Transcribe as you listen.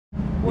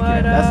What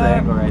up? That's the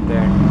angle right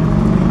there.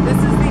 This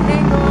is the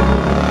angle.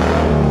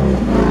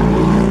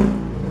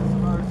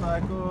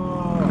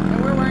 Motorcycle.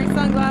 And we're wearing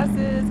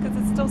sunglasses because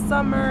it's still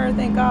summer,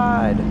 thank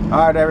God.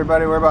 Alright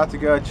everybody, we're about to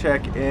go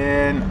check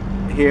in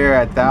here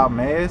at Thou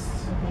Mayest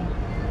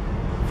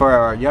for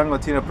our Young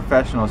Latino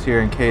Professionals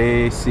here in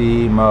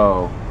KC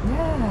Mo.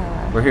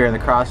 Yeah. We're here in the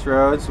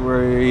crossroads.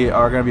 We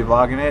are going to be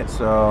vlogging it,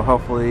 so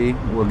hopefully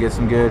we'll get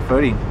some good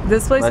footage.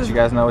 This place Let you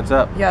guys know what's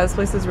up. Yeah, this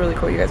place is really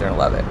cool. You guys are going to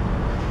love it.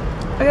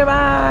 Okay,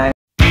 bye.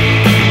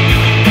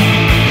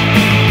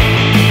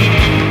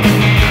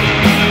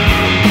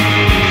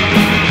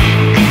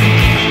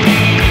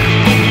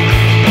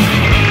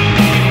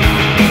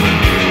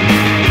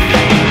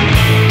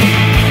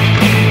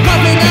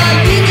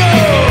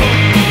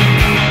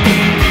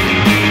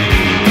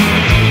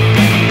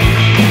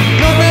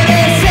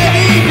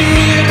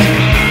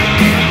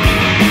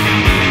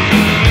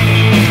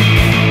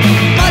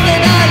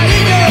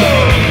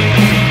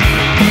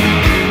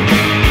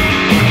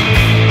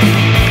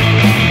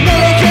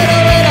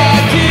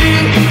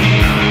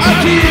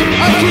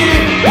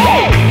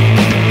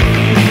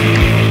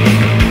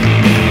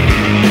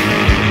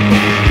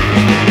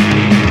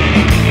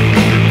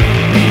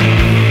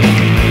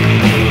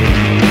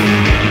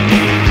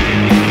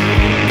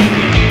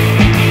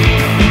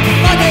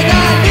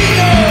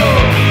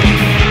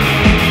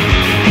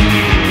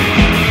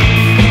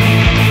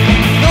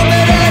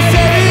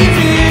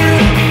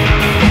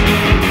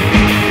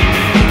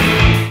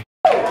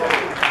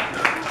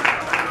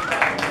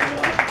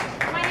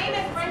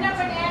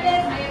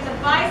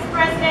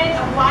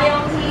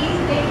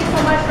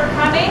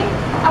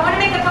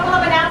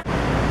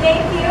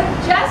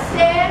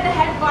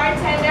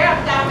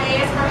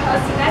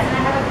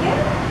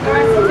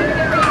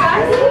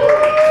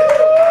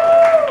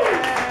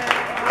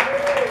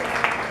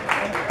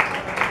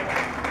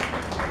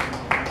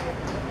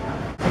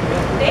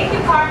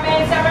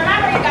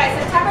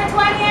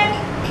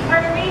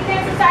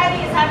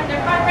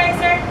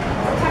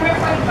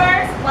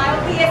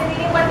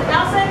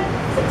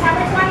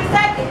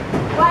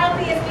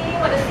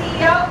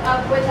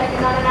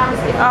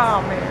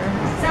 Oh man.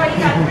 So you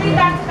got 3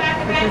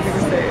 back-to-back events.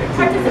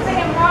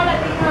 Participate in more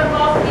Latino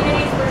involved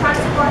communities. We're trying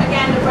to support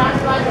again the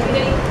Brasile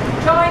community.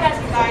 Join us,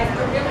 you guys.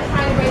 We're really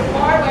trying to raise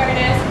more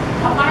awareness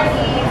of our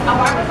needs, of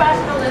our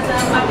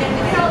professionalism, of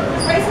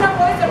just raising our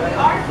voice that we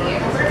are here.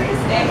 We're here to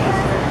stay.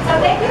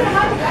 So thank you so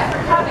much, you guys,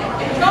 for coming.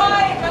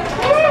 Enjoy the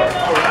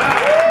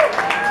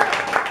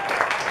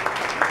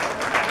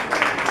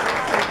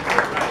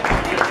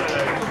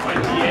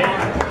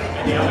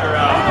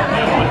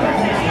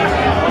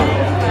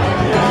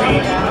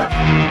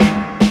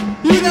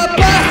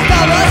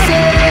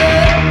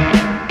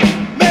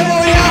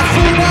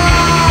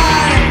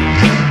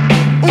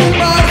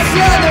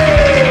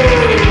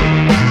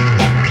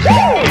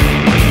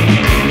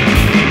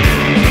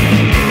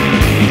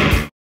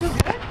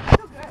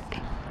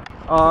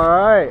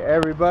Alright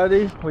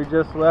everybody, we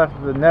just left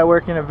the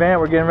networking event.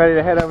 We're getting ready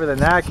to head over to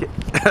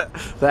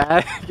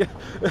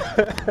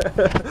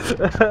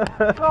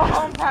Go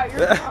home, Pat,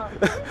 you're wrong.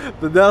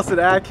 the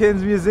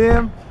Nelson-Atkins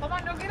Museum. Hold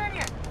on, don't get in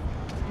here.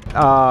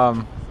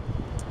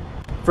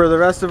 For the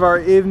rest of our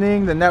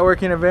evening, the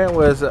networking event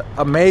was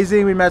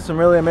amazing. We met some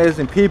really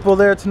amazing people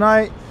there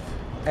tonight,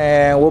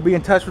 and we'll be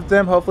in touch with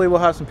them. Hopefully we'll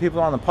have some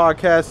people on the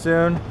podcast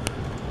soon,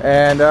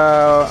 and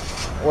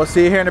we'll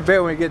see you here in a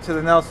bit when we get to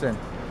the Nelson.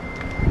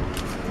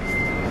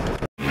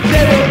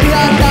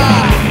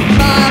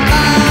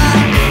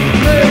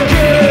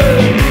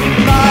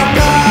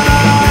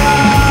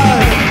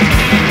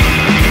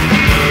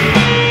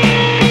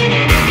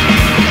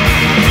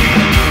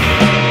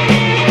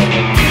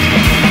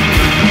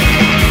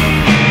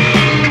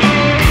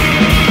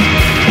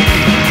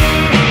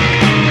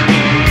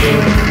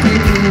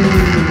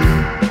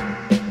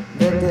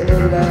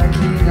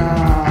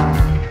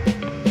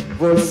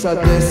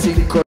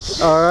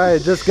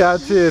 Alright, just got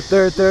to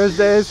Third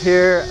Thursdays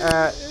here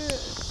at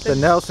the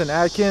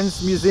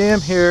Nelson-Atkins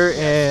Museum here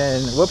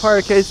in, what part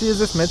of KC is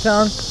this?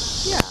 Midtown?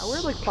 Yeah,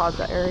 we're like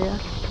Plaza area.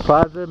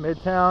 Plaza,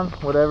 Midtown,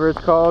 whatever it's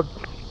called.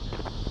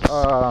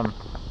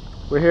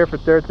 We're here for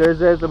Third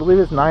Thursdays. I believe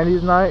it's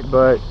 90s night,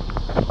 but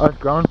us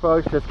grown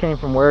folks just came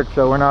from work,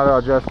 so we're not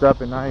all dressed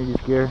up in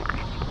 90s gear.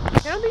 I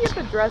don't think you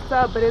have to dress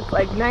up, but it's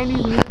like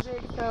 90s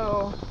music,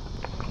 so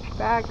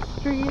back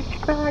streets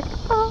back,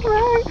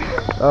 alright.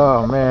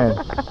 Oh man.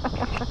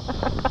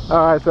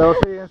 Alright, so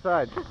we'll see you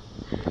inside.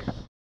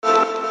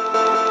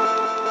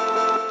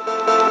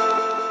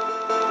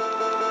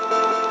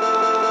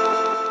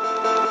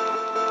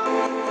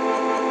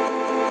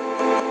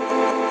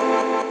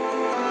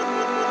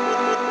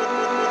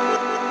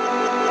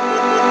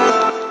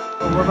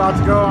 We're about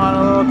to go on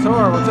a little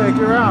tour. We'll take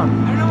you around.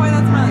 I don't know why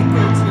that's my like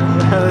go-to.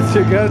 That's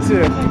your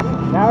go-to.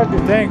 Now it's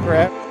your thing,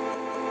 crap.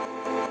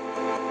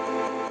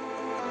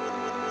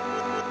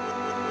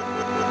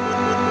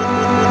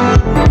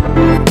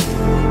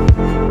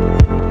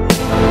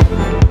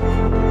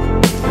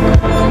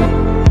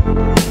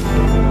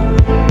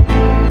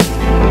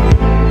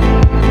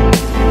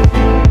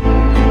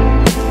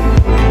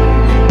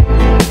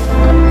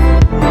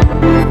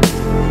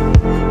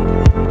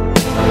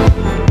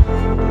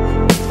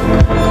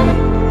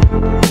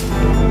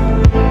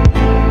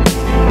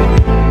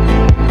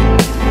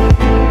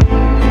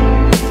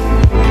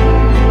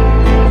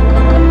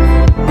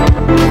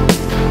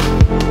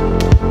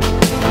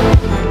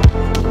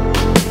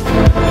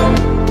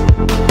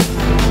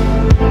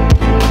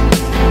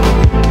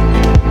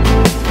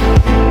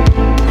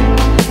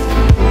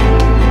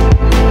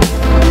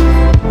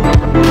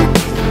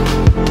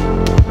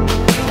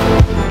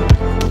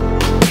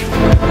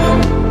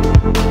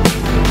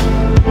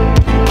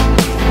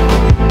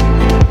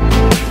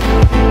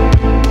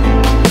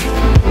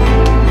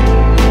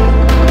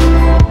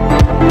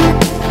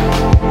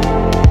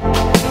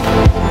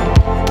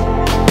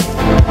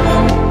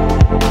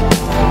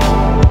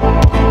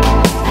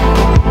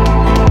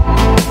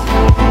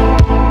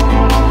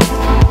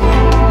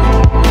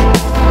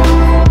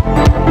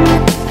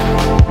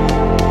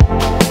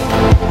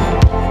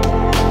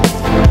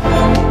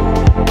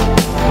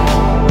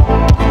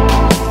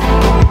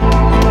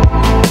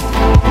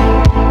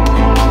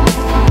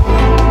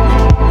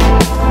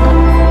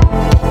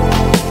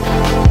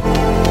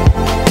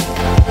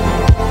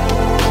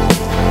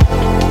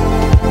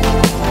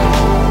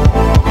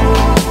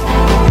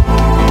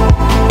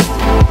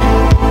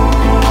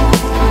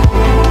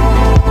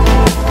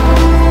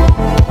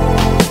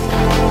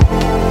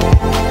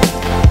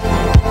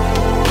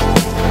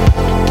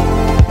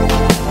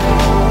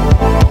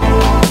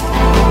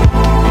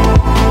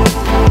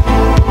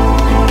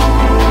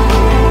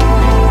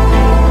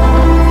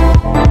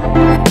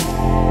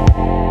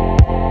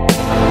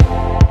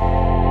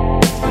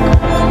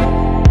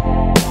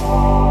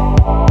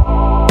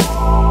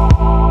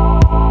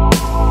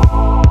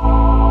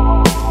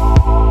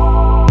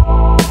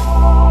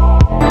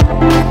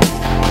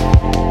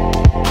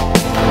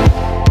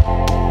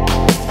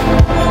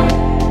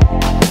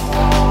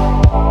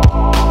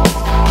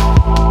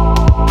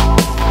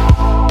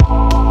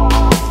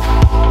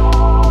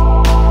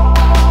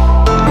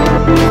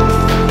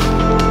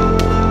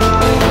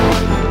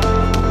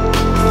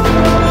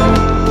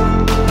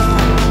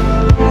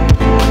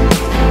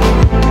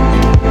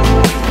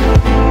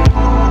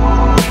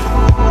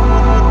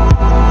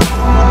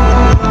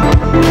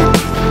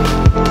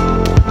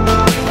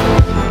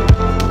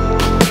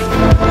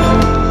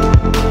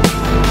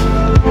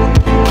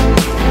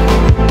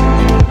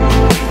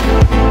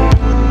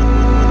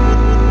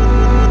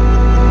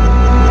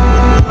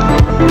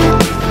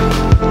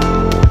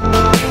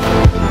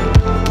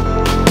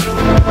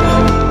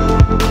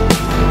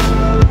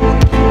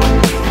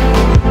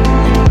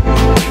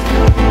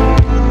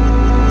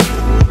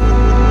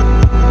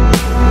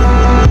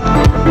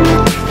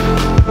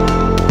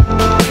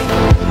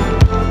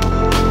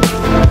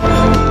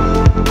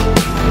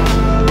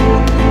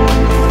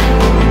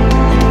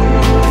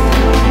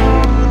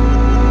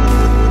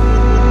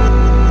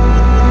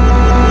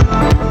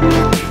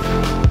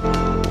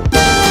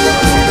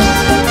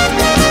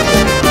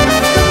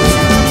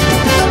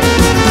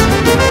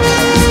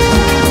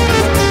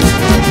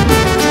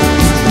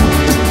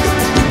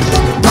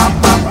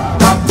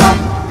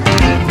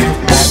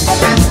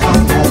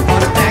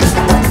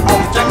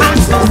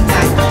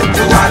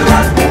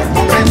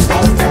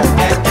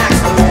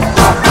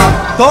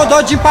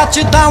 doidinho pra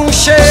te dar um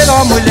cheiro,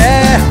 ó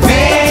mulher.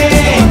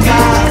 Vem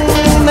cá,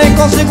 nem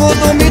consigo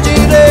dormir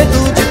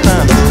direito de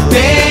tanto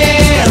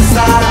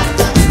pensar.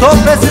 Tô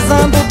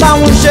precisando dar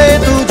um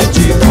jeito de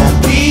te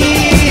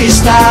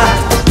conquistar.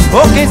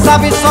 Ou quem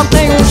sabe só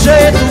tem um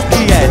jeito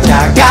que é de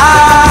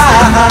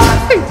agarrar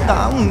e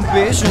dar um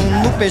beijo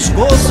no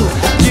pescoço,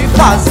 de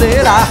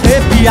fazer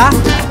arrepiar.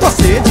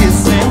 Você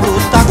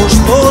dizendo tá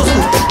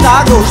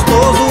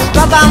gostoso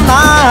pra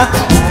danar.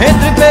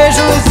 Entre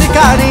beijos e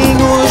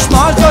carinhos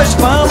nós dois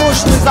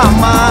vamos nos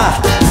amar.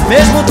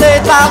 Mesmo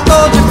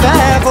deitado de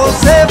pé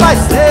você vai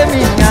ser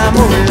minha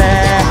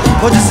mulher.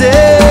 Vou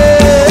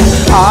dizer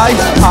ai,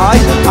 ai,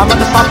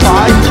 amada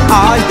papai.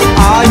 Ai,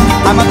 ai,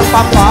 amada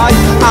papai.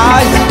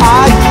 Ai,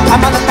 ai,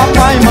 amada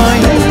papai,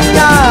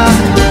 maninha.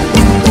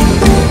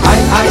 Ai,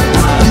 ai,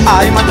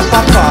 ai, mata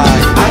papai.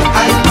 Ai,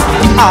 ai,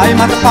 ai,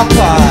 mata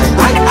papai.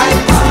 Ai, ai,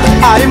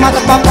 ai,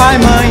 mata papai,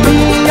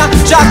 maninha.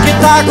 Já que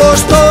tá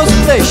gostoso,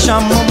 deixa a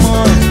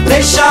mamãe.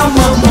 Deixa a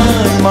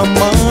mamãe,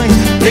 mamãe.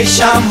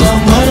 Deixa a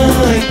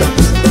mamãe.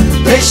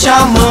 Deixa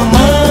a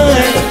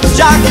mamãe.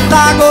 Já que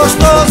tá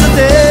gostoso,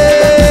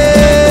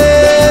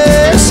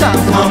 deixa a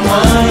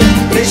mamãe.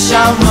 Deixa a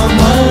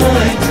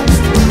mamãe.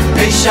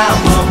 Deixa a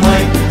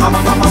mamãe.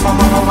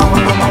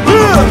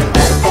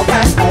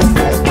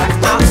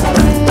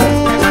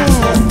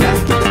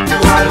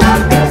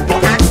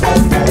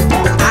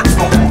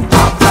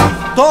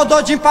 Tô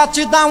doidinho pra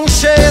te dar um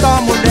cheiro,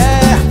 ó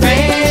mulher.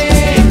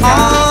 Vem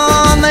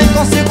cá, nem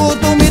consigo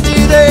dormir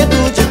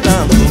direito de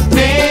tanto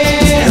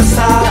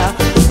pensar.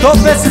 Tô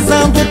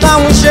precisando dar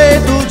um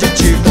jeito de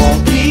te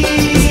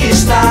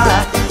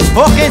conquistar.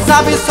 Ou quem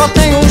sabe só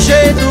tem um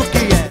jeito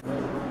que é.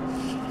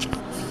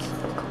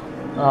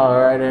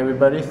 Alright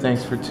everybody,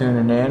 thanks for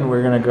tuning in.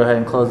 We're going to go ahead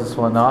and close this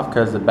one off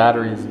because the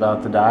battery is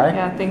about to die.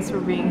 Yeah, thanks for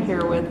being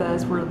here with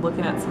us. We're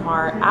looking at some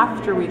art.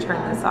 After we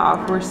turn this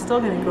off, we're still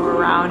going to go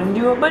around and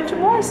do a bunch of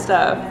more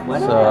stuff.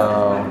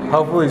 So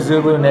hopefully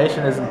Zulu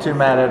Nation isn't too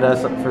mad at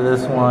us for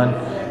this one.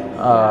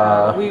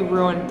 We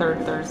ruined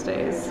Third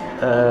Thursdays.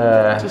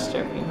 Just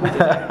joking.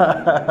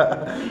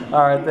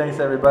 Alright, thanks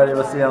everybody.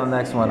 We'll see you on the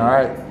next one.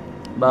 Alright,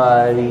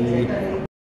 bye.